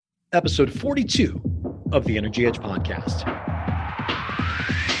episode 42 of the Energy Edge podcast.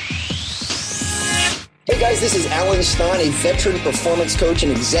 Hey guys, this is Alan Stein, a veteran performance coach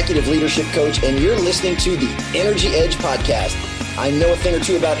and executive leadership coach, and you're listening to the Energy Edge podcast. I know a thing or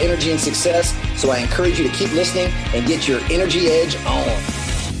two about energy and success, so I encourage you to keep listening and get your energy edge on.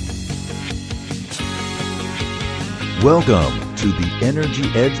 Welcome to the Energy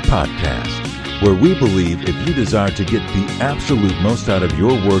Edge podcast, where we believe if you desire to get the absolute most out of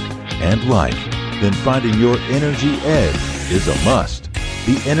your work and life, then finding your energy edge is a must.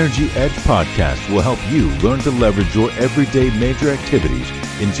 The Energy Edge podcast will help you learn to leverage your everyday major activities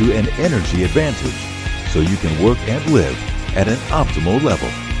into an energy advantage so you can work and live at an optimal level.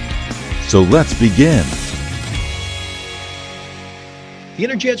 So let's begin. The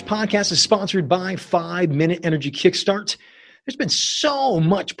Energy Edge podcast is sponsored by 5-Minute Energy Kickstart. There's been so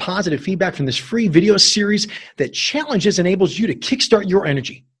much positive feedback from this free video series that challenges and enables you to kickstart your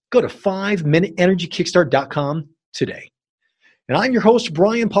energy. Go to 5minuteenergykickstart.com today. And I'm your host,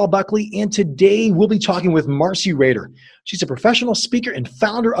 Brian Paul Buckley, and today we'll be talking with Marcey Rader. She's a professional speaker and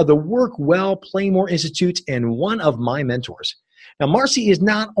founder of the Work Well, Play More Institute and one of my mentors. Now, Marcey is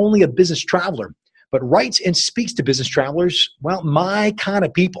not only a business traveler, but writes and speaks to business travelers, well, my kind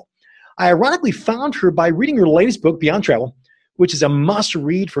of people. I ironically found her by reading her latest book, Beyond Travel, which is a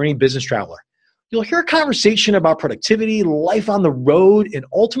must-read for any business traveler. You'll hear a conversation about productivity, life on the road, and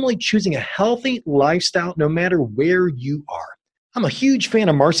ultimately choosing a healthy lifestyle no matter where you are. I'm a huge fan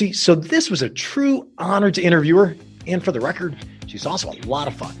of Marcey, so this was a true honor to interview her. And for the record, she's also a lot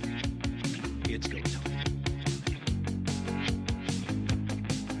of fun. It's go time.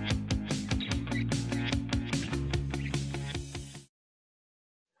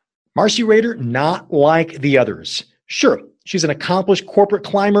 Marcey Rader, not like the others. Sure, she's an accomplished corporate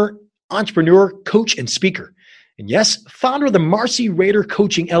climber, entrepreneur, coach, and speaker. And yes, founder of the Marcey Rader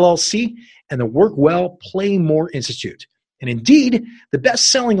Coaching LLC and the Work Well, Play More Institute. And indeed, the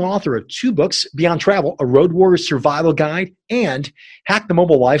best-selling author of 2 books, Beyond Travel, A Road Warrior Survival Guide, and Hack the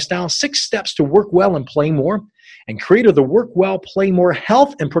Mobile Lifestyle, 6 Steps to Work Well and Play More, and creator of the Work Well, Play More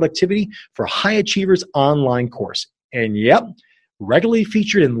Health and Productivity for High Achievers online course. And yep, regularly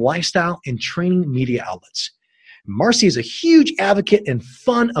featured in lifestyle and training media outlets. Marcey is a huge advocate and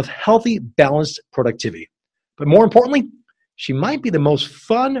fan of healthy, balanced productivity. But more importantly, she might be the most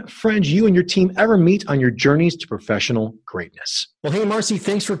fun friend you and your team ever meet on your journeys to professional greatness. Well, hey, Marcey,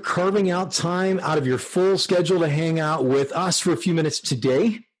 thanks for carving out time out of your full schedule to hang out with us for a few minutes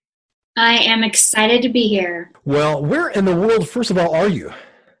today. I am excited to be here. Well, where in the world, first of all, are you?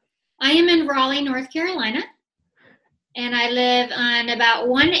 I am in Raleigh, North Carolina, and I live on about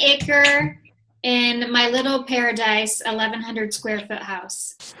 1 acre in my little paradise, 1,100 square foot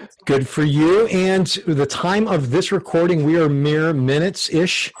house. Good for you. And the time of this recording, we are mere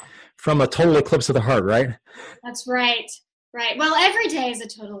minutes-ish from a total eclipse of the heart, right? That's right. Right. Well, every day is a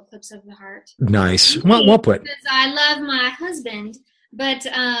total eclipse of the heart. Nice. Well put. Because I love my husband, but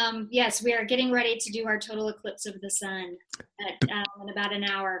yes, we are getting ready to do our total eclipse of the sun in about an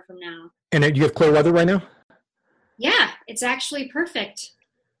hour from now. And do you have clear weather right now? Yeah, it's actually perfect.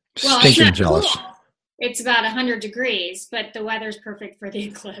 Well, Stinking jealous. Cool. It's about 100 degrees, but the weather's perfect for the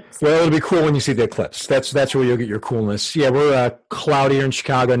eclipse. Well, it'll be cool when you see the eclipse. That's where you'll get your coolness. Yeah, we're cloudy here in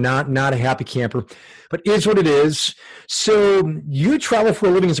Chicago, not a happy camper, but is what it is. So you travel for a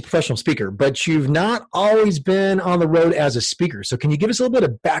living as a professional speaker, but you've not always been on the road as a speaker. So can you give us a little bit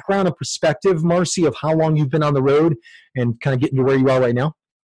of background and perspective, Marcey, of how long you've been on the road and kind of getting to where you are right now?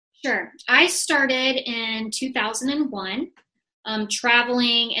 Sure. I started in 2001.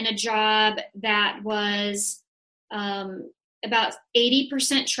 Traveling in a job that was about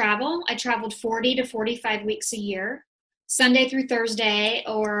 80% travel. I traveled 40 to 45 weeks a year, Sunday through Thursday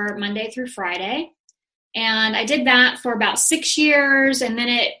or Monday through Friday. And I did that for about 6 years, and then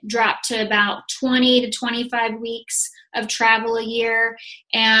it dropped to about 20 to 25 weeks of travel a year.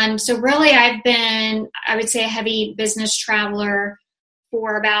 And so really I've been, I would say, a heavy business traveler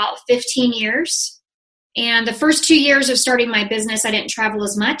for about 15 years. And the first 2 years of starting my business, I didn't travel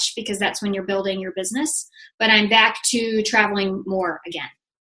as much because that's when you're building your business. But I'm back to traveling more again.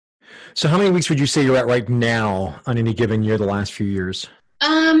 So how many weeks would you say you're at right now on any given year the last few years?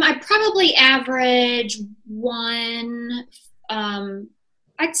 I probably average I'd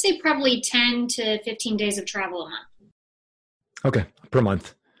say probably 10 to 15 days of travel a month. Okay, per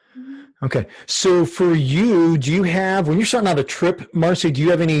month. Mm-hmm. Okay. So for you, do you have, when you're starting out a trip, Marcey, do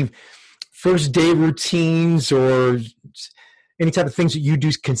you have any first day routines or any type of things that you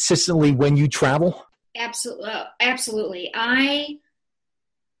do consistently when you travel? Absolutely.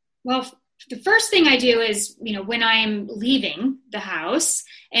 the first thing I do is, when I'm leaving the house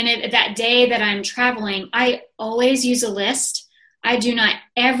and that day that I'm traveling, I always use a list. I do not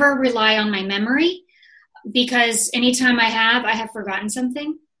ever rely on my memory, because anytime I have forgotten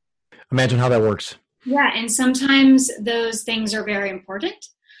something. Imagine how that works. Yeah, and sometimes those things are very important.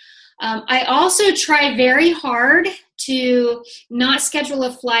 I also try very hard to not schedule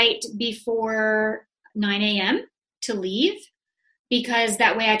a flight before 9 a.m. to leave, because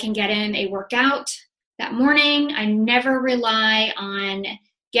that way I can get in a workout that morning. I never rely on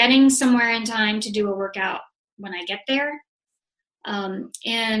getting somewhere in time to do a workout when I get there. And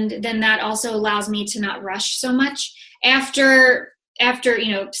then that also allows me to not rush so much. After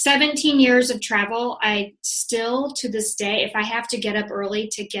 17 years of travel, I still, to this day, if I have to get up early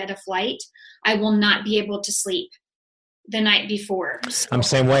to get a flight, I will not be able to sleep the night before. So, I'm the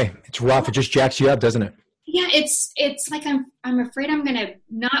same way. It's rough. It just jacks you up, doesn't it? Yeah, it's like I'm afraid I'm going to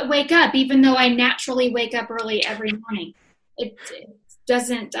not wake up, even though I naturally wake up early every morning. It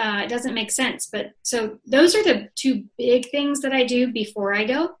doesn't make sense. But so those are the two big things that I do before I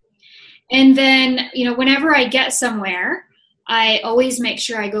go. And then, whenever I get somewhere, I always make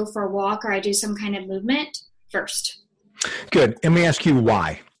sure I go for a walk or I do some kind of movement first. Good. Let me ask you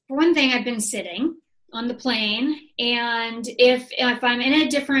why. For one thing, I've been sitting on the plane, and if I'm in a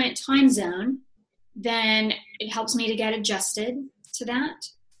different time zone, then it helps me to get adjusted to that.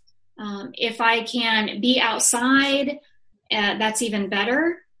 If I can be outside, that's even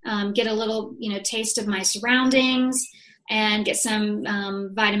better. Get a little, taste of my surroundings and get some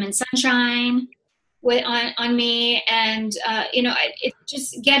vitamin sunshine on me. And, it's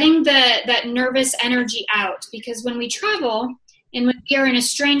just getting that nervous energy out, because when we travel and when we are in a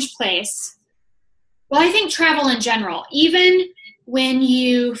strange place, well, I think travel in general, even when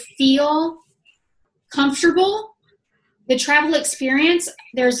you feel comfortable, the travel experience,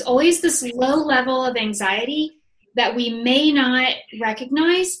 there's always this low level of anxiety that we may not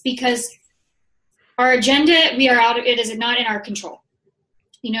recognize, because our agenda, we are out of it, is not in our control.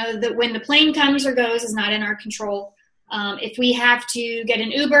 That when the plane comes or goes is not in our control. If we have to get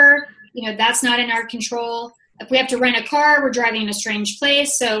an Uber, that's not in our control. If we have to rent a car, we're driving in a strange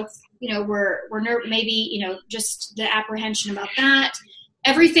place. So, we're maybe, just the apprehension about that.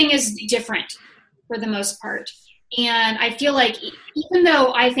 Everything is different for the most part. And I feel like even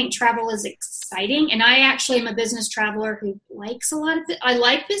though I think travel is exciting, and I actually am a business traveler who likes a lot of it. I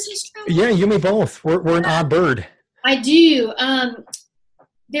like business travel. Yeah, you and me both. We're an odd bird. I do.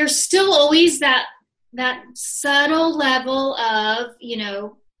 There's still always that subtle level of,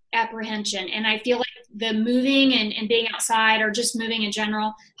 apprehension. And I feel like the moving and being outside, or just moving in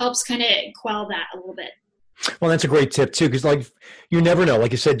general, helps kind of quell that a little bit. Well, that's a great tip too, because you never know.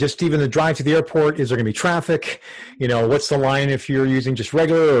 Like you said, just even the drive to the airport, is there going to be traffic? What's the line if you're using just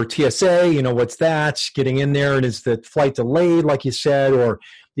regular or TSA? What's that? Getting in there, and is the flight delayed, like you said, or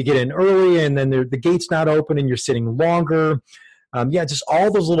you get in early and then the gate's not open and you're sitting longer? Just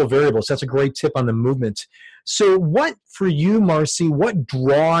all those little variables. That's a great tip on the movement. So what, for you, Marcey, what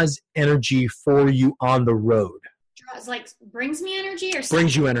draws energy for you on the road? Brings me energy, or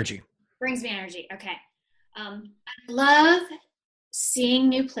brings you energy? Brings me energy. Okay. I love seeing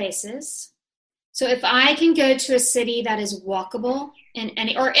new places. So if I can go to a city that is walkable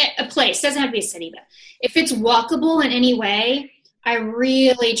or a place, doesn't have to be a city, but if it's walkable in any way, I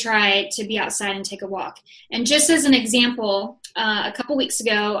really try to be outside and take a walk. And just as an example, a couple weeks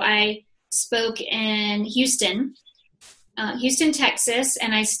ago, I spoke in Houston, Texas,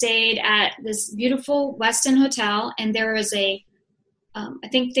 and I stayed at this beautiful Westin hotel, and there was I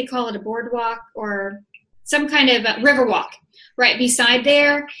think they call it a boardwalk or some kind of a river walk right beside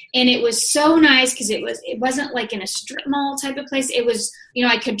there. And it was so nice because it wasn't like in a strip mall type of place. It was,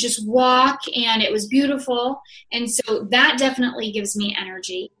 I could just walk, and it was beautiful. And so that definitely gives me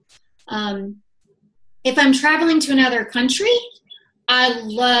energy. If I'm traveling to another country, I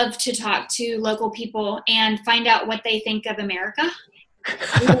love to talk to local people and find out what they think of America.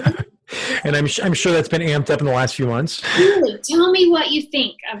 And I'm sure that's been amped up in the last few months. Really, tell me what you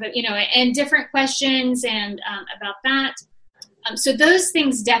think of it, and different questions and about that. So those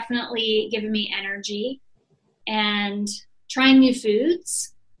things definitely give me energy, and trying new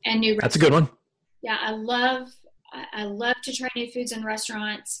foods and new restaurants. That's a good one. Yeah, I love to try new foods and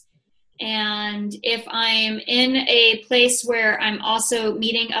restaurants. And if I'm in a place where I'm also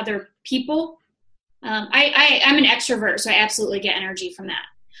meeting other people, I'm an extrovert, so I absolutely get energy from that.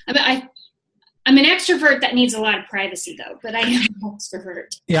 I'm an extrovert that needs a lot of privacy, though, but I am an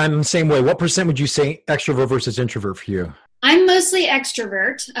extrovert. Yeah, I'm the same way. What % would you say extrovert versus introvert for you? I'm mostly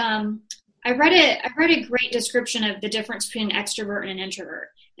extrovert. I read a great description of the difference between an extrovert and an introvert.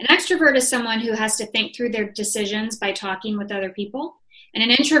 An extrovert is someone who has to think through their decisions by talking with other people. And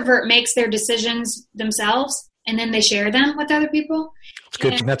an introvert makes their decisions themselves and then they share them with other people. That's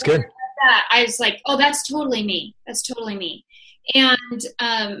good. And that's good. I was like, oh, that's totally me. That's totally me. And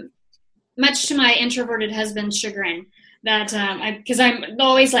much to my introverted husband's chagrin, that because I'm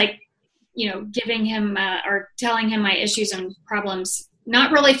always like, giving him or telling him my issues and problems,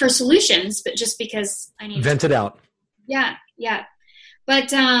 not really for solutions, but just because I need vent it out. Yeah.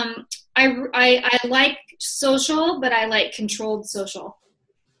 But I like social, but I like controlled social.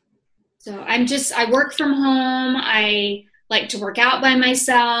 So I work from home. I like to work out by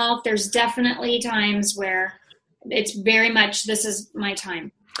myself. There's definitely times where it's very much, this is my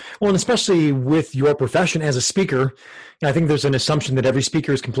time. Well, and especially with your profession as a speaker, I think there's an assumption that every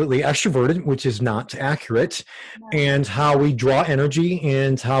speaker is completely extroverted, which is not accurate. No. And how we draw energy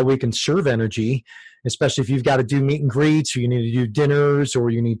and how we conserve energy, especially if you've got to do meet and greets, or you need to do dinners, or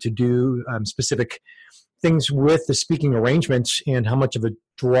you need to do specific things with the speaking arrangements, and how much of a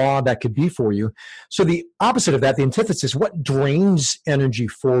draw that could be for you. So the opposite of that, the antithesis, what drains energy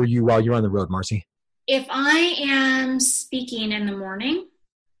for you while you're on the road, Marcey? If I am speaking in the morning,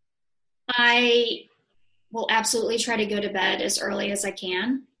 I will absolutely try to go to bed as early as I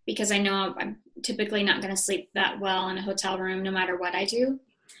can, because I know I'm typically not going to sleep that well in a hotel room no matter what I do.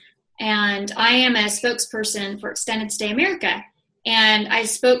 And I am a spokesperson for Extended Stay America. And I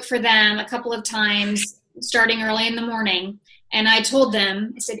spoke for them a couple of times starting early in the morning. And I told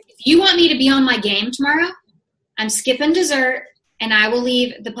them, I said, if you want me to be on my game tomorrow, I'm skipping dessert and I will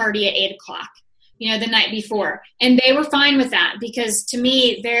leave the party at 8:00. The night before. And they were fine with that, because to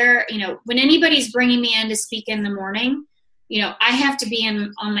me, when anybody's bringing me in to speak in the morning, I have to be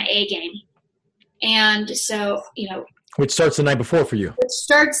on my A game. And so, which starts the night before for you. It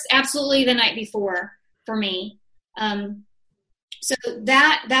starts absolutely the night before for me. So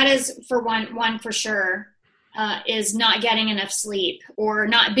that is for one for sure, is not getting enough sleep, or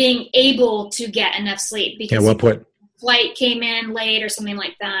not being able to get enough sleep because flight came in late or something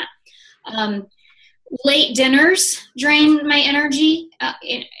like that. Late dinners drain my energy.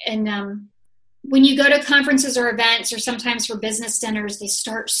 When you go to conferences or events, or sometimes for business dinners, they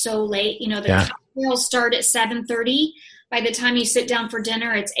start so late. The cocktails start at 7:30. By the time you sit down for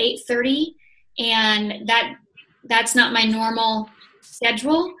dinner, it's 8:30. And that's not my normal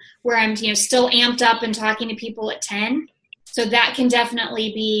schedule, where I'm still amped up and talking to people at 10. So that can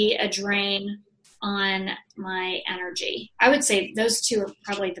definitely be a drain on my energy. I would say those two are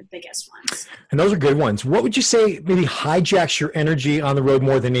probably the biggest ones. And those are good ones. What would you say maybe hijacks your energy on the road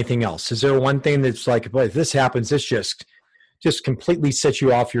more than anything else? Is there one thing that's like, boy, if this happens, this just completely sets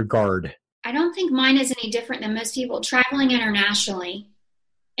you off your guard? I don't think mine is any different than most people traveling internationally.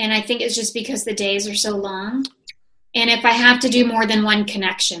 And I think it's just because the days are so long. And if I have to do more than one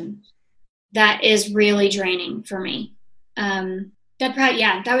connection, that is really draining for me. That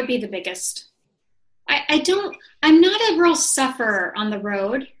would be the biggest. I'm not a real sufferer on the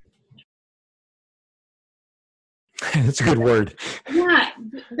road. That's a good word. Yeah,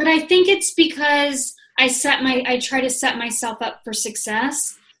 but I think it's because I try to set myself up for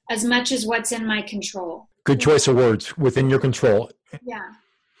success as much as what's in my control. Good choice of words, within your control. Yeah.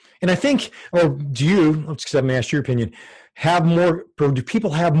 And I think, or do you, let me ask your opinion, do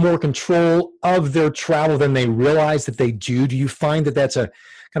people have more control of their travel than they realize that they do? Do you find that that's a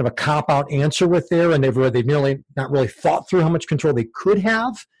kind of a cop-out answer with there, and they've really not really thought through how much control they could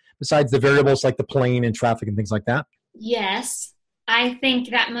have, besides the variables like the plane and traffic and things like that? Yes. I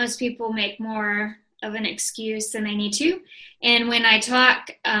think that most people make more of an excuse than they need to. And when I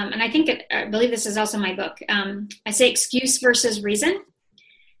talk, and I believe this is also my book, I say excuse versus reason.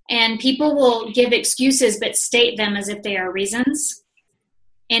 And people will give excuses but state them as if they are reasons.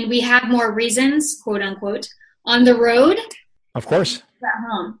 And we have more reasons, quote unquote, on the road. Of course. At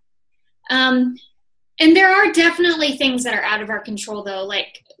home. And there are definitely things that are out of our control, though.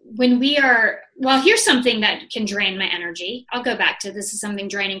 Like when here's something that can drain my energy. I'll go back to this is something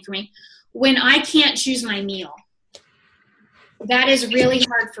draining for me. When I can't choose my meal, that is really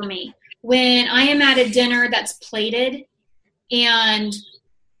hard for me. When I am at a dinner that's plated and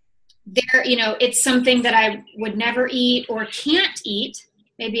it's something that I would never eat or can't eat.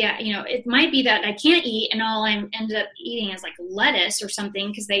 Maybe, it might be that I can't eat and all I end up eating is like lettuce or something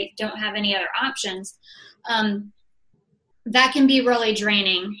because they don't have any other options. That can be really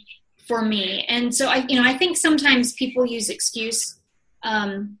draining for me. And so I think sometimes people use excuse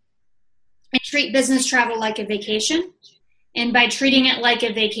and treat business travel like a vacation. And by treating it like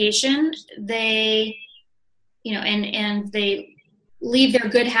a vacation, they, and they leave their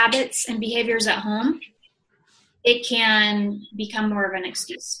good habits and behaviors at home. it can become more of an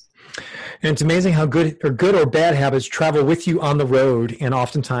excuse. And it's amazing how good or bad habits travel with you on the road and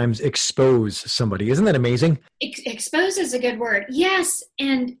oftentimes expose somebody. Isn't that amazing? Expose is a good word. Yes.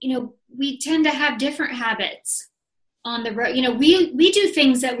 And, we tend to have different habits on the road. We do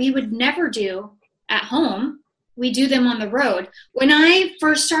things that we would never do at home. We do them on the road. When I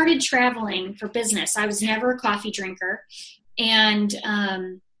first started traveling for business, I was never a coffee drinker. And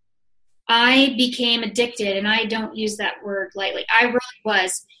I became addicted, and I don't use that word lightly. I really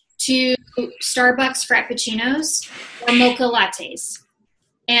was, to Starbucks Frappuccinos or mocha lattes.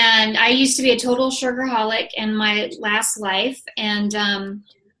 And I used to be a total sugarholic in my last life. And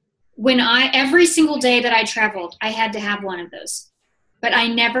every single day that I traveled, I had to have one of those. But I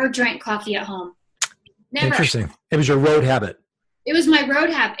never drank coffee at home. Never. Interesting. It was your road habit. It was my road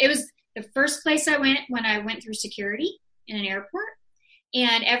habit. It was the first place I went when I went through security in an airport.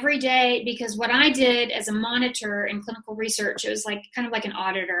 And every day, because what I did as a monitor in clinical research, it was kind of like an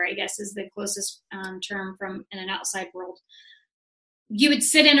auditor, I guess is the closest term from in an outside world. You would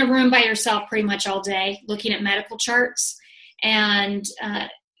sit in a room by yourself pretty much all day looking at medical charts. And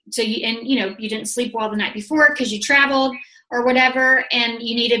so you didn't sleep well the night before because you traveled or whatever. And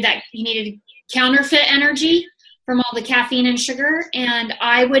you needed counterfeit energy from all the caffeine and sugar. And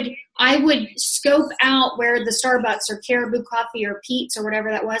I would scope out where the Starbucks or Caribou Coffee or Pete's or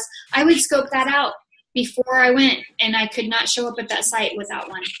whatever that was. I would scope that out before I went, and I could not show up at that site without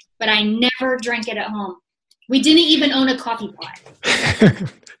one. But I never drank it at home. We didn't even own a coffee pot.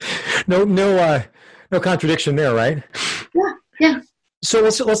 No contradiction there, right? Yeah. So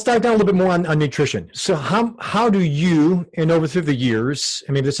let's dive down a little bit more on nutrition. So how do you, and over through the years,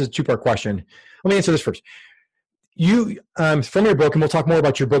 this is a two-part question. Let me answer this first. You, from your book, and we'll talk more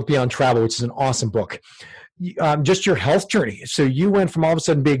about your book, Beyond Travel, which is an awesome book, just your health journey. So you went from all of a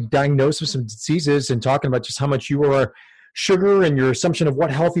sudden being diagnosed with some diseases and talking about just how much you were sugar and your assumption of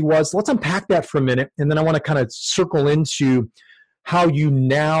what healthy was. Let's unpack that for a minute, and then I want to kind of circle into how you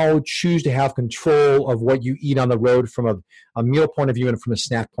now choose to have control of what you eat on the road from a meal point of view and from a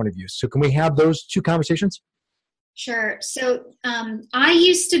snack point of view. So can we have those two conversations? Sure. So I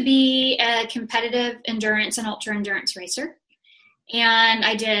used to be a competitive endurance and ultra endurance racer. And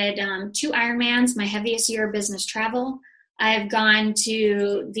I did 2 Ironmans, my heaviest year of business travel. I've gone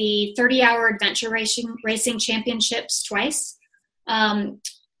to the 30-hour adventure racing championships twice,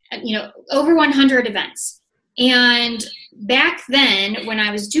 over 100 events. And back then when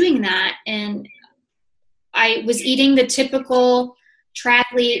I was doing that, and I was eating the typical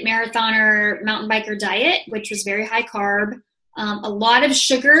triathlete, marathoner, mountain biker diet, which was very high carb, a lot of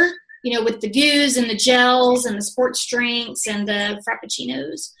sugar, with the goos and the gels and the sports drinks and the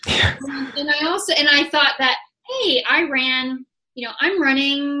frappuccinos. And I thought that, hey, I'm running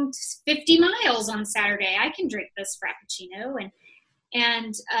 50 miles on Saturday. I can drink this frappuccino.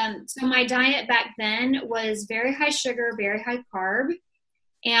 And so my diet back then was very high sugar, very high carb.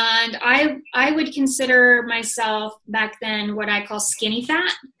 And I would consider myself back then what I call skinny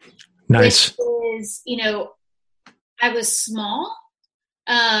fat. Nice. Which is, I was small,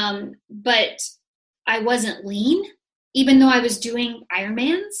 but I wasn't lean, even though I was doing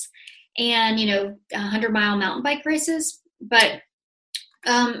Ironmans and, 100-mile mountain bike races. But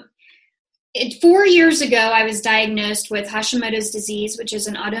 4 years ago, I was diagnosed with Hashimoto's disease, which is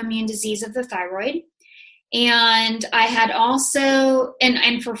an autoimmune disease of the thyroid. And I had also,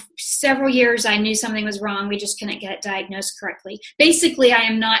 and for several years, I knew something was wrong. We just couldn't get it diagnosed correctly. Basically, I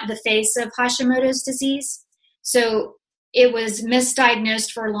am not the face of Hashimoto's disease. So it was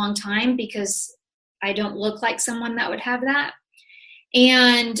misdiagnosed for a long time because I don't look like someone that would have that.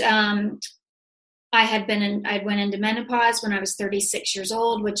 And I went into menopause when I was 36 years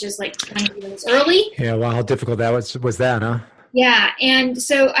old, which is like 20 years early. Yeah, wow, how difficult that was that, huh? Yeah. And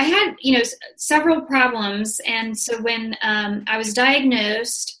so I had, several problems. And so when I was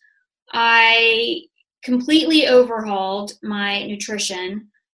diagnosed, I completely overhauled my nutrition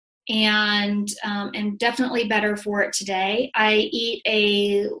and definitely better for it today. I eat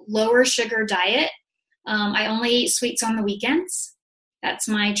a lower sugar diet. I only eat sweets on the weekends. That's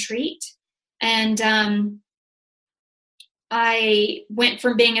my treat. And I went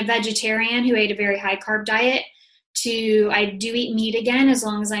from being a vegetarian who ate a very high carb diet to I do eat meat again as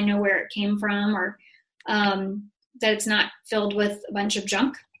long as I know where it came from or that it's not filled with a bunch of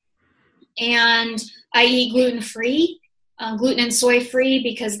junk. And I eat gluten-free, gluten and soy-free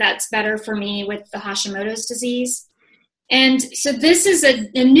because that's better for me with the Hashimoto's disease. And so this is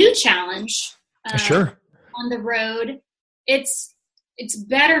a new challenge. Sure. On the road. It's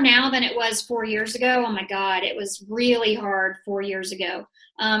better now than it was 4 years ago. Oh my God, it was really hard 4 years ago.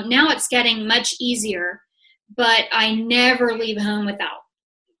 Now it's getting much easier. but I never leave home without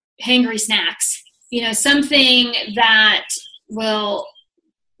hangry snacks, something that will,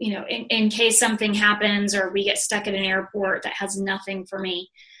 in case something happens or we get stuck at an airport that has nothing for me,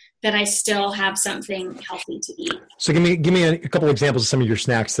 that I still have something healthy to eat. So give me a couple examples of some of your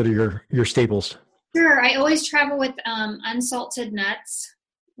snacks that are your staples. Sure. I always travel with unsalted nuts,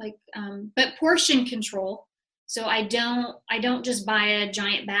 but portion control. So I don't just buy a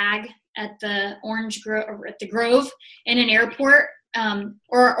giant bag at the Grove in an airport,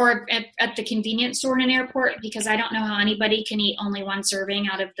 or at the convenience store in an airport, because I don't know how anybody can eat only one serving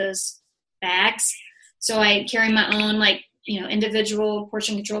out of those bags. So I carry my own individual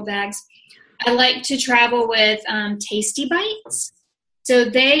portion control bags. I like to travel with Tasty Bites. So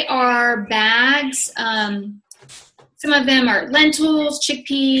they are bags. Some of them are lentils,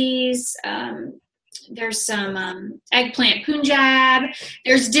 chickpeas. There's some eggplant punjab.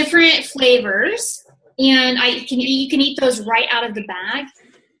 There's different flavors, and you can eat those right out of the bag.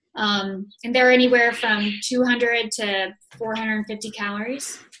 And they're anywhere from 200 to 450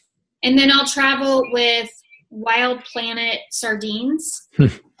 calories. And then I'll travel with Wild Planet sardines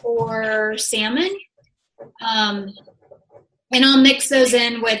or salmon. And I'll mix those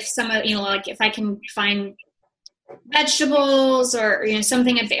in with some of, if I can find vegetables or,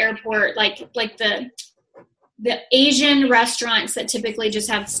 something at the airport, like the Asian restaurants that typically just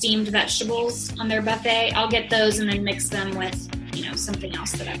have steamed vegetables on their buffet, I'll get those and then mix them with, something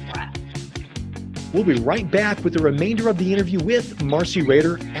else that I've brought. We'll be right back with the remainder of the interview with Marcey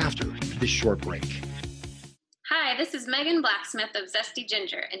Rader after this short break. Hi, this is Megan Blacksmith of Zesty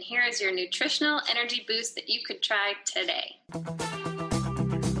Ginger, and here is your nutritional energy boost that you could try today.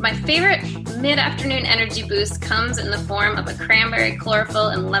 My favorite mid-afternoon energy boost comes in the form of a cranberry, chlorophyll,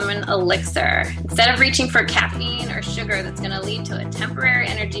 and lemon elixir. Instead of reaching for caffeine or sugar that's going to lead to a temporary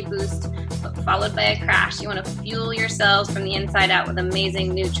energy boost, but followed by a crash, you want to fuel yourselves from the inside out with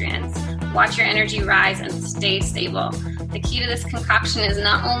amazing nutrients. Watch your energy rise and stay stable. The key to this concoction is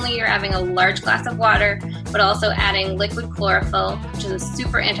not only you're having a large glass of water, but also adding liquid chlorophyll, which is a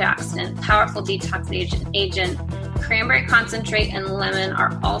super antioxidant, powerful detox agent. Cranberry concentrate and lemon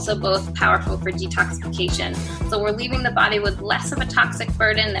are also both powerful for detoxification. So we're leaving the body with less of a toxic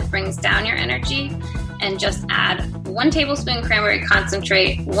burden that brings down your energy. And just add 1 tablespoon cranberry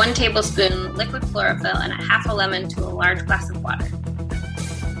concentrate, 1 tablespoon liquid chlorophyll, and a half a lemon to a large glass of water.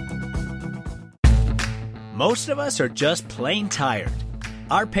 Most of us are just plain tired.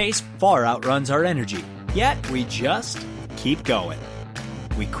 Our pace far outruns our energy, yet we just keep going.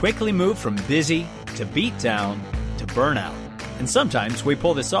 We quickly move from busy to beat down to burnout, and sometimes we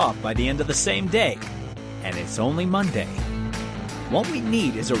pull this off by the end of the same day, and it's only Monday. What we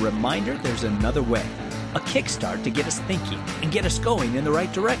need is a reminder there's another way, a kickstart to get us thinking and get us going in the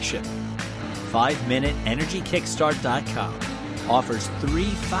right direction. 5MinuteEnergyKickstart.com offers 3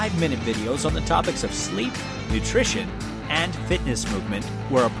 5-minute videos on the topics of sleep, nutrition, and fitness movement,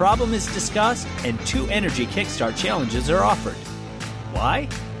 where a problem is discussed and 2 energy kickstart challenges are offered. Why?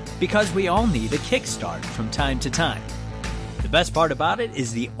 Because we all need a kickstart from time to time. The best part about it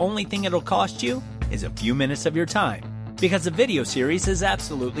is the only thing it'll cost you is a few minutes of your time, because the video series is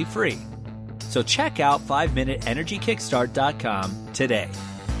absolutely free. So check out 5MinuteEnergyKickstart.com today.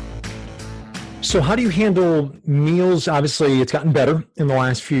 So how do you handle meals? Obviously, it's gotten better in the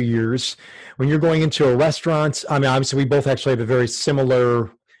last few years. When you're going into a restaurant, I mean, obviously, we both actually have a very similar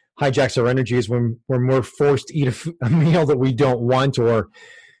hijacks our energies when we're forced to eat a meal that we don't want, or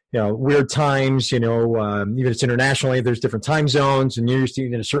weird times, even if it's internationally, there's different time zones and you're used to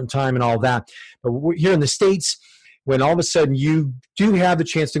eating at a certain time and all that. But here in the States, when all of a sudden you do have the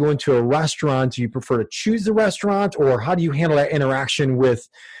chance to go into a restaurant, do you prefer to choose the restaurant, or how do you handle that interaction with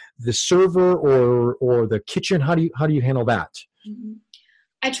the server or the kitchen? How do you handle that? Mm-hmm.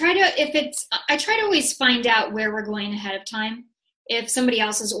 I try to always find out where we're going ahead of time, if somebody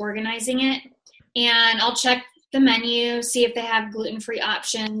else is organizing it, and I'll check the menu, see if they have gluten-free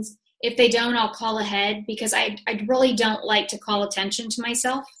options. If they don't, I'll call ahead, because I really don't like to call attention to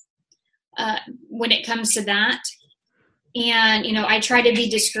myself when it comes to that. And, I try to be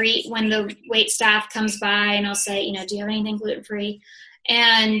discreet when the wait staff comes by, and I'll say, do you have anything gluten-free?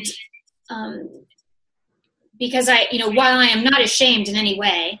 And because while I am not ashamed in any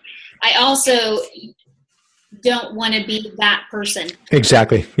way, I also don't want to be that person.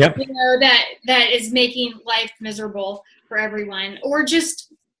 Exactly. Yep. That is making life miserable for everyone. Or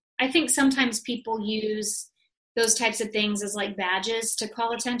just, I think sometimes people use those types of things as like badges to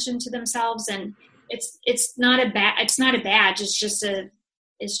call attention to themselves, and it's not a badge. It's just a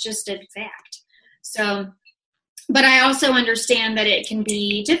fact. So, But I also understand that it can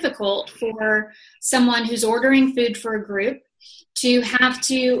be difficult for someone who's ordering food for a group to have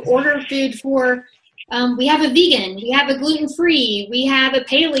to order food for, we have a vegan, we have a gluten-free, we have a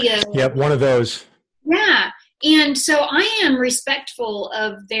paleo. Yep, one of those. Yeah. And so I am respectful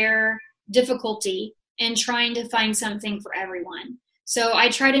of their difficulty in trying to find something for everyone. So I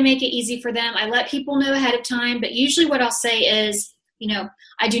try to make it easy for them. I let people know ahead of time, but usually what I'll say is,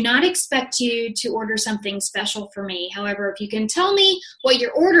 I do not expect you to order something special for me. However, if you can tell me what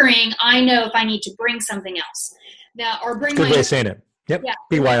you're ordering, I know if I need to bring something else. Now, or bring Good way of saying it. Yep. Yeah.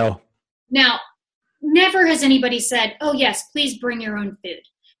 BYO. Now, never has anybody said, oh yes, please bring your own food.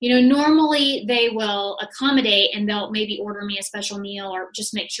 Normally they will accommodate and they'll maybe order me a special meal or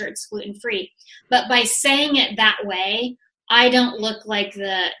just make sure it's gluten-free. But by saying it that way, I don't look like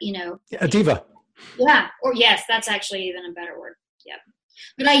a diva. Yeah. Or yes, that's actually even a better word. Yeah.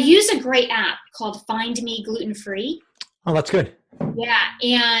 But I use a great app called Find Me Gluten Free. Oh, that's good. Yeah.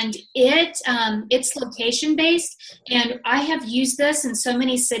 And it's location based. And I have used this in so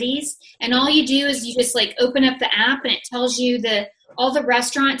many cities. And all you do is you just open up the app and it tells you all the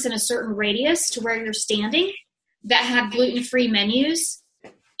restaurants in a certain radius to where you're standing that have gluten-free menus.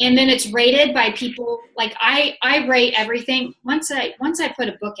 And then it's rated by people. I rate everything. Once I put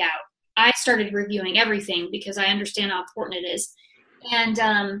a book out, I started reviewing everything because I understand how important it is.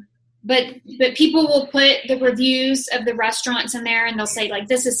 And but people will put the reviews of the restaurants in there and they'll say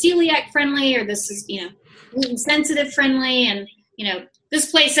this is celiac friendly or this is gluten sensitive friendly, and this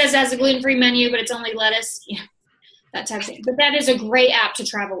place says it has a gluten-free menu but it's only lettuce, that type of thing. But that is a great app to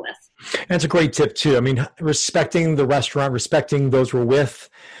travel with. That's a great tip too. I mean, respecting the restaurant, respecting those we're with,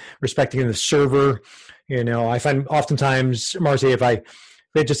 respecting the server. I find oftentimes, Marcey, if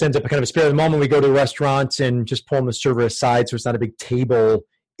it just ends up kind of a spare of the moment, we go to a restaurant and just pulling the server aside so it's not a big table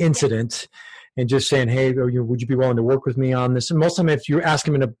incident, and just saying, hey, would you be willing to work with me on this? And most of the time, if you ask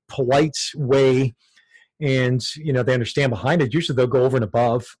them in a polite way and they understand behind it, usually they'll go over and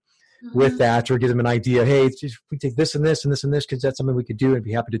above with that, or give them an idea. Hey, we take this and this and this and this because that's something we could do and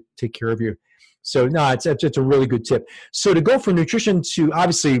be happy to take care of you. So no, it's a really good tip. So to go from nutrition to,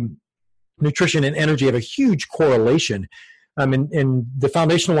 obviously, nutrition and energy have a huge correlation. And the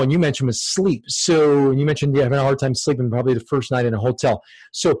foundational one you mentioned was sleep. So you mentioned you're having a hard time sleeping probably the first night in a hotel.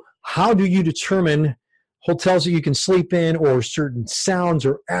 So how do you determine hotels that you can sleep in, or certain sounds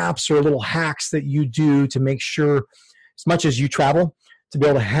or apps or little hacks that you do to make sure, as much as you travel, to be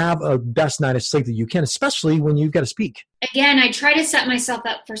able to have a best night of sleep that you can, especially when you've got to speak? Again, I try to set myself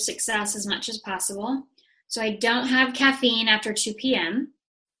up for success as much as possible. So I don't have caffeine after 2 p.m.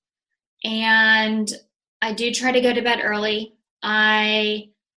 And I do try to go to bed early. I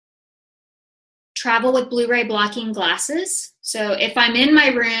travel with Blu-ray blocking glasses. So if I'm in my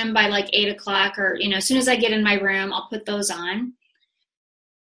room by 8 o'clock or, as soon as I get in my room, I'll put those on.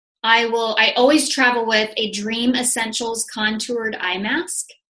 I always travel with a Dream Essentials contoured eye mask.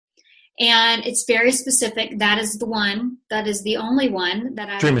 And it's very specific. That is the one. That is the only one that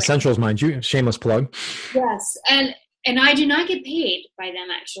I Dream Essentials, mind you. Shameless plug. Yes. And I do not get paid by them,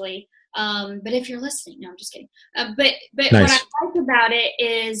 actually. But if you're listening, no, I'm just kidding. But nice. What I like about it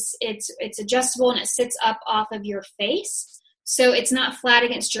is it's adjustable and it sits up off of your face. So it's not flat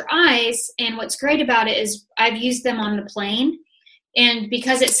against your eyes. And what's great about it is I've used them on the plane. And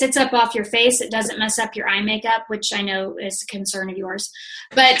because it sits up off your face, it doesn't mess up your eye makeup, which I know is a concern of yours.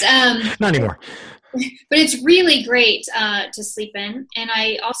 But not anymore. But it's really great to sleep in. And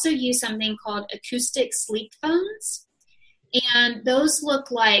I also use something called acoustic sleep phones. And those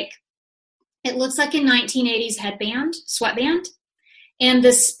looks like a 1980s headband, sweatband. And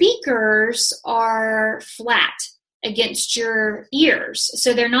the speakers are flat against your ears.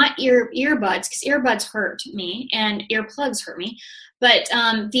 So they're not earbuds, because earbuds hurt me and earplugs hurt me. But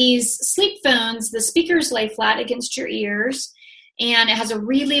these sleep phones, the speakers lay flat against your ears, and it has a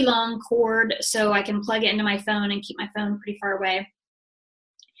really long cord so I can plug it into my phone and keep my phone pretty far away.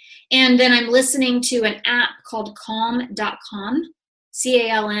 And then I'm listening to an app called calm.com,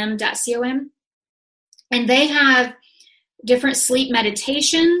 calm.com. And they have different sleep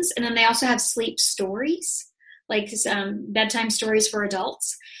meditations, and then they also have sleep stories, like bedtime stories for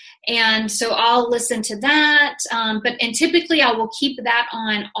adults. And so I'll listen to that. And typically I will keep that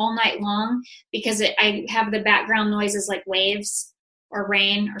on all night long because I have the background noises like waves or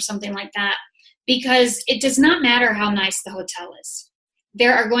rain or something like that, because it does not matter how nice the hotel is.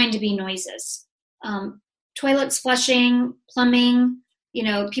 There are going to be noises. Toilets flushing, plumbing,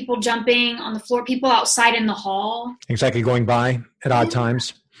 people jumping on the floor, people outside in the hall. Exactly, going by at odd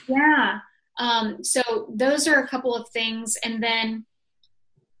times. Yeah. So those are a couple of things. And then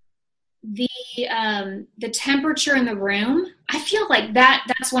the temperature in the room, I feel like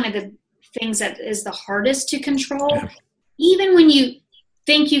that's one of the things that is the hardest to control. Yeah. Even when you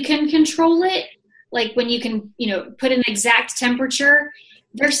think you can control it, like when you can, put an exact temperature,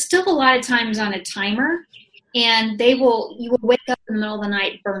 there's still a lot of times on a timer, and you will wake up in the middle of the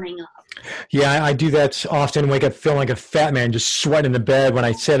night burning up. Yeah, I do that often. Wake up feeling like a fat man, just sweating in the bed when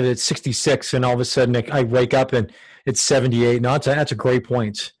I set it at 66, and all of a sudden I wake up and it's 78. No, that's a great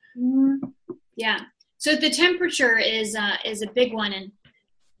point. Mm-hmm. Yeah. So the temperature is a big one, and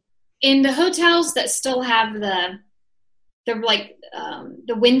in the hotels that still have the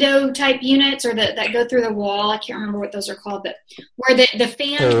window type units, or that go through the wall, I can't remember what those are called, but where the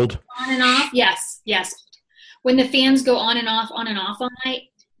fan goes on and off. Yes. When the fans go on and off all night,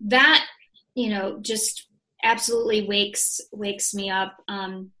 that, just absolutely wakes me up.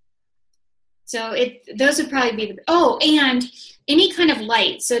 So those would probably be and any kind of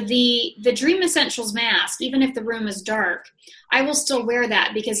light. So the Dream Essentials mask, even if the room is dark, I will still wear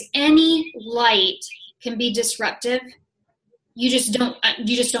that, because any light can be disruptive. You just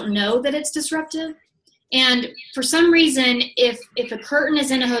don't know that it's disruptive. And for some reason, if a curtain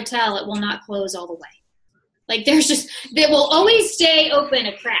is in a hotel, it will not close all the way. Like they will always stay open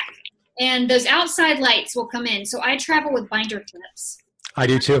a crack, and those outside lights will come in. So I travel with binder clips. I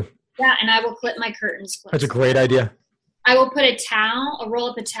do too. Yeah, and I will clip my curtains closed. That's a great idea. I will put I'll roll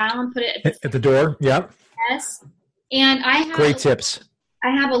up a towel and put it at the door. Yep. Yes. And I have great tips.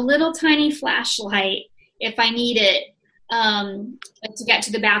 I have a little tiny flashlight if I need it to get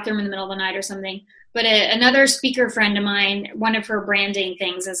to the bathroom in the middle of the night or something. But another speaker friend of mine, one of her branding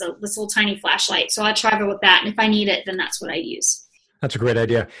things is this little tiny flashlight. So I travel with that. And if I need it, then that's what I use. That's a great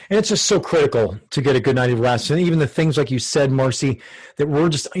idea. And it's just so critical to get a good night of rest. And even the things like you said, Marcey, that we're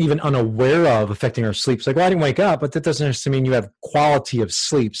just even unaware of affecting our sleep. It's like, well, I didn't wake up, but that doesn't necessarily mean you have quality of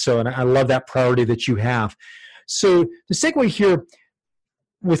sleep. So, and I love that priority that you have. So the segue here,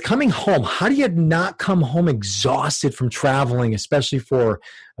 with coming home, how do you not come home exhausted from traveling, especially for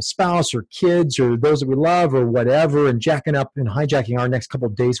a spouse or kids or those that we love or whatever, and jacking up and hijacking our next couple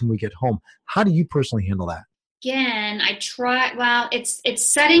of days when we get home? How do you personally handle that? Again, I try. Well, it's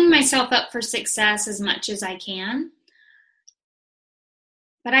setting myself up for success as much as I can.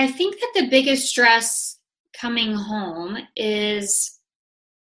 But I think that the biggest stress coming home is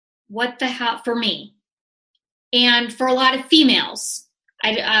for me, and for a lot of females.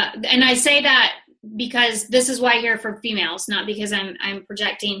 And I say that because this is why I hear from females, not because I'm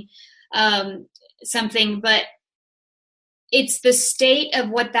projecting something, but it's the state of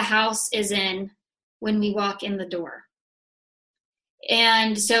what the house is in when we walk in the door.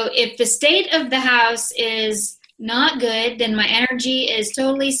 And so if the state of the house is not good, then my energy is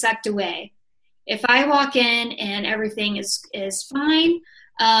totally sucked away. If I walk in and everything is fine,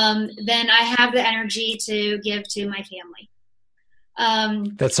 then I have the energy to give to my family.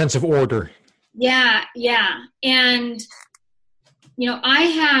 That sense of order. Yeah. And, I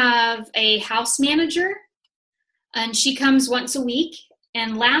have a house manager, and she comes once a week.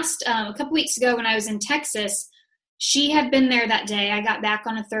 And a couple weeks ago when I was in Texas, she had been there that day. I got back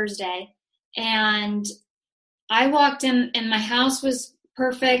on a Thursday, and I walked in and my house was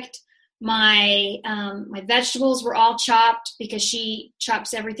perfect. My vegetables were all chopped because she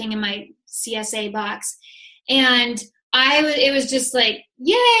chops everything in my CSA box. And it was just like,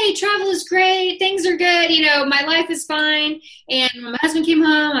 yay, travel is great. Things are good. My life is fine. And when my husband came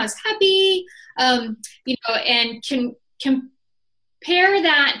home, I was happy. And can compare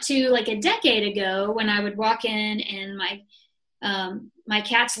that to like a decade ago when I would walk in and my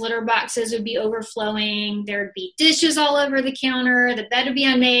cat's litter boxes would be overflowing. There'd be dishes all over the counter. The bed would be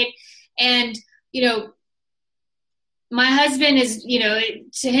unmade. And, my husband is,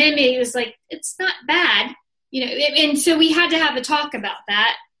 to him, it was like, it's not bad. And so we had to have a talk about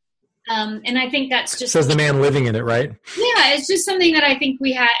that. And I think that's just... Says the man living in it, right? Yeah, it's just something that I think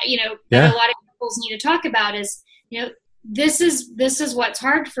we had, that a lot of couples need to talk about is, this is what's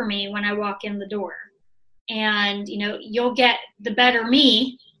hard for me when I walk in the door. And, you'll get the better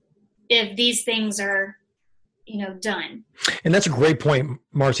me if these things are, done. And that's a great point,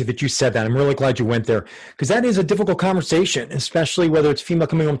 Marcey, that you said that. I'm really glad you went there, because that is a difficult conversation, especially whether it's female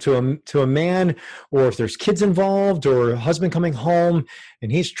coming home to a man, or if there's kids involved, or a husband coming home and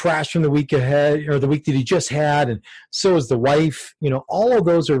he's trashed from the week ahead or the week that he just had. And so is the wife. All of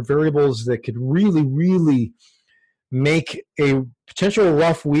those are variables that could really, really make a potential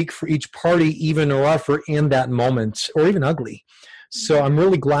rough week for each party even rougher in that moment, or even ugly. So I'm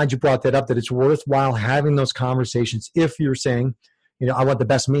really glad you brought that up, that it's worthwhile having those conversations if you're saying, I want the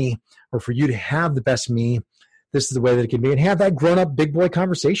best me, or for you to have the best me, this is the way that it can be, and have that grown-up big boy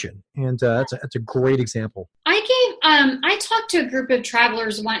conversation. And that's a great example. I talked to a group of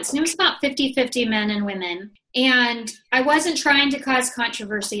travelers once, and it was about 50-50 men and women. And I wasn't trying to cause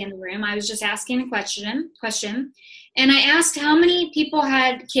controversy in the room. I was just asking a question. And I asked how many people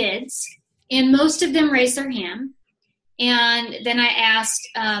had kids, and most of them raised their hand. And then I asked,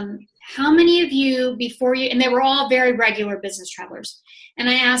 how many of you before you, and they were all very regular business travelers. And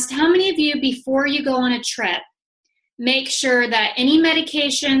I asked, how many of you before you go on a trip, make sure that any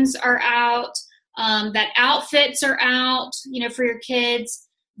medications are out, that outfits are out, for your kids,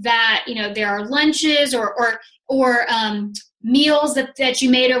 that, there are lunches or meals that you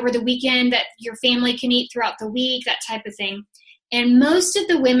made over the weekend that your family can eat throughout the week, that type of thing. And most of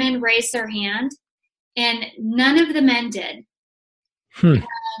the women raised their hand, and none of the men did.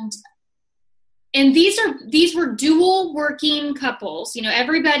 And these were dual working couples,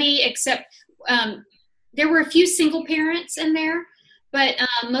 everybody except, there were a few single parents in there, but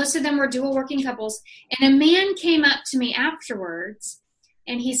most of them were dual working couples. And a man came up to me afterwards,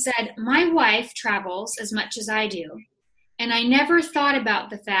 and he said, my wife travels as much as I do. And I never thought about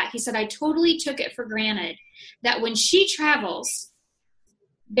the fact, he said, I totally took it for granted that when she travels,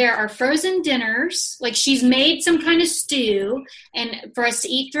 there are frozen dinners, like she's made some kind of stew and for us to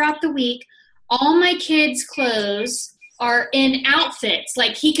eat throughout the week. All my kids' clothes are in outfits.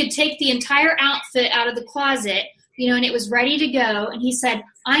 Like he could take the entire outfit out of the closet, and it was ready to go. And he said,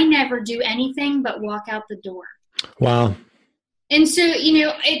 I never do anything but walk out the door. Wow. And so,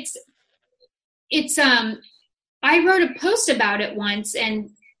 it's I wrote a post about it once, and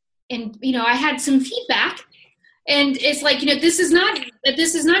I had some feedback. And it's like, this is not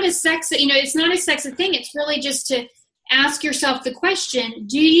a sex, it's not a sexist thing. It's really just to ask yourself the question,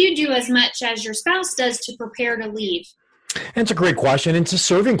 do you do as much as your spouse does to prepare to leave? And it's a great question. It's a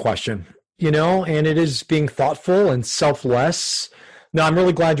serving question, and it is being thoughtful and selfless. No, I'm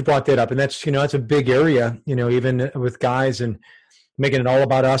really glad you brought that up. And that's, that's a big area, even with guys, and making it all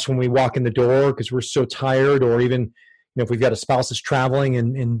about us when we walk in the door because we're so tired, or even, if we've got a spouse that's traveling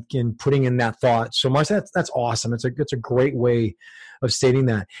and putting in that thought. So Marcey, that's awesome. It's a great way of stating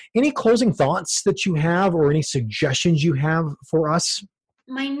that. Any closing thoughts that you have, or any suggestions you have for us?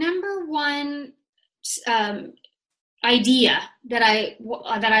 My number one idea that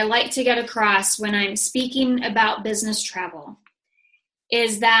I like to get across when I'm speaking about business travel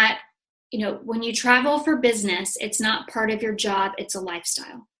is that, when you travel for business, it's not part of your job, it's a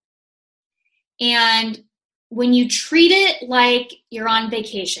lifestyle. And when you treat it like you're on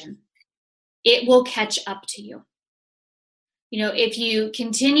vacation, it will catch up to you. If you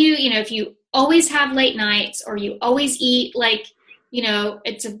continue, if you always have late nights, or you always eat like,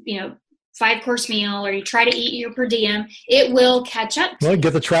 it's a, 5-course meal, or you try to eat your per diem, it will catch up to you.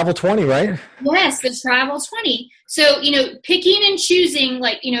 Get the travel 20, right? Yes, the travel 20. So, picking and choosing,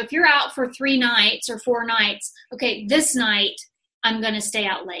 like, if you're out for 3 nights or 4 nights, okay, this night I'm going to stay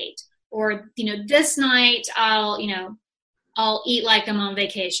out late. Or, this night I'll eat like I'm on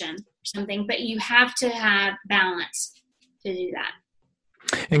vacation or something. But you have to have balance to do that.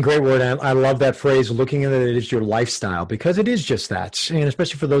 And great word. I love that phrase, looking at it as your lifestyle, because it is just that. And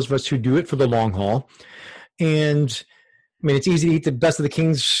especially for those of us who do it for the long haul. And I mean, it's easy to eat the best of the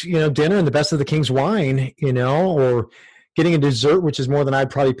king's, dinner and the best of the king's wine, or getting a dessert, which is more than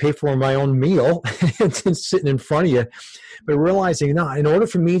I'd probably pay for in my own meal. It's sitting in front of you. But realizing, no, in order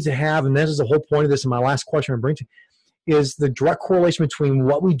for me to have, and this is the whole point of this, and my last question I'm bringing to you, is the direct correlation between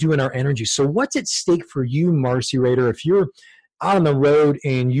what we do and our energy. So what's at stake for you, Marcey Rader, if you're out on the road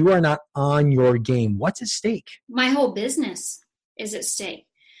and you are not on your game? What's at stake? My whole business is at stake.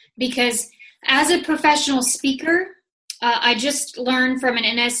 Because as a professional speaker, I just learned from an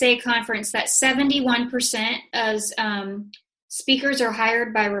NSA conference that 71% of speakers are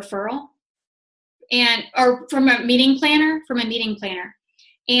hired by referral, or from a meeting planner.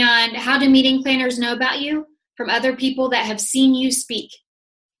 And how do meeting planners know about you? From other people that have seen you speak.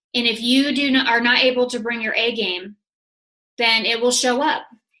 And if you are not able to bring your A game, then it will show up.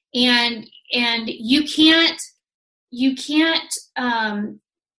 And you can't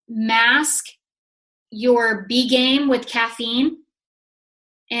mask your B game with caffeine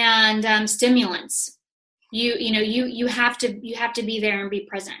and stimulants. You have to be there and be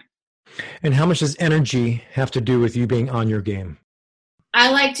present. And how much does energy have to do with you being on your game? I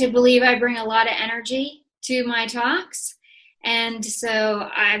like to believe I bring a lot of energy to my talks, and so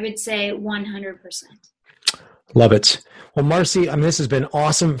I would say 100%. Love it. Well, Marcey, this has been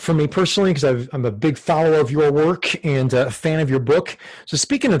awesome for me personally, because I'm a big follower of your work and a fan of your book. So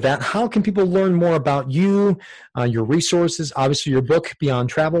speaking of that, how can people learn more about you, your resources, obviously your book, Beyond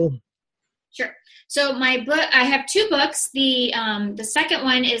Travel? Sure. So my book, I have 2 books. The second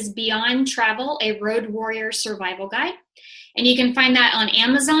one is Beyond Travel, a Road Warrior Survival Guide. And you can find that on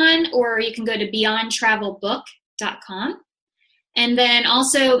Amazon, or you can go to beyondtravelbook.com. And then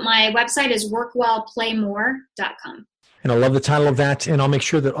also my website is workwellplaymore.com. And I love the title of that. And I'll make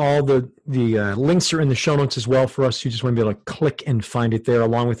sure that all the links are in the show notes as well for us who just want to be able to click and find it there,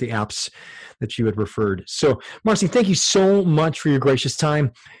 along with the apps that you had referred. So, Marcey, thank you so much for your gracious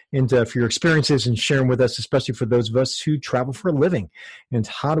time and for your experiences and sharing with us, especially for those of us who travel for a living. And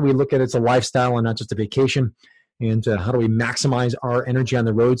how do we look at it as a lifestyle and not just a vacation? And how do we maximize our energy on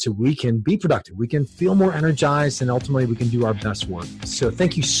the road so we can be productive, we can feel more energized, and ultimately we can do our best work. So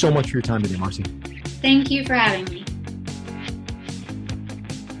thank you so much for your time today, Marcey. Thank you for having me.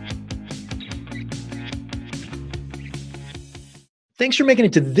 Thanks for making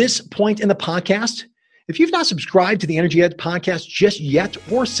it to this point in the podcast. If you've not subscribed to the Energy Edge podcast just yet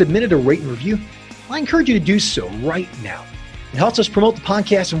or submitted a rate and review, I encourage you to do so right now. It helps us promote the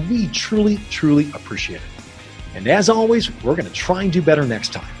podcast, and we truly, truly appreciate it. And as always, we're going to try and do better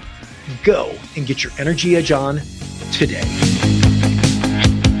next time. Go and get your energy edge on today.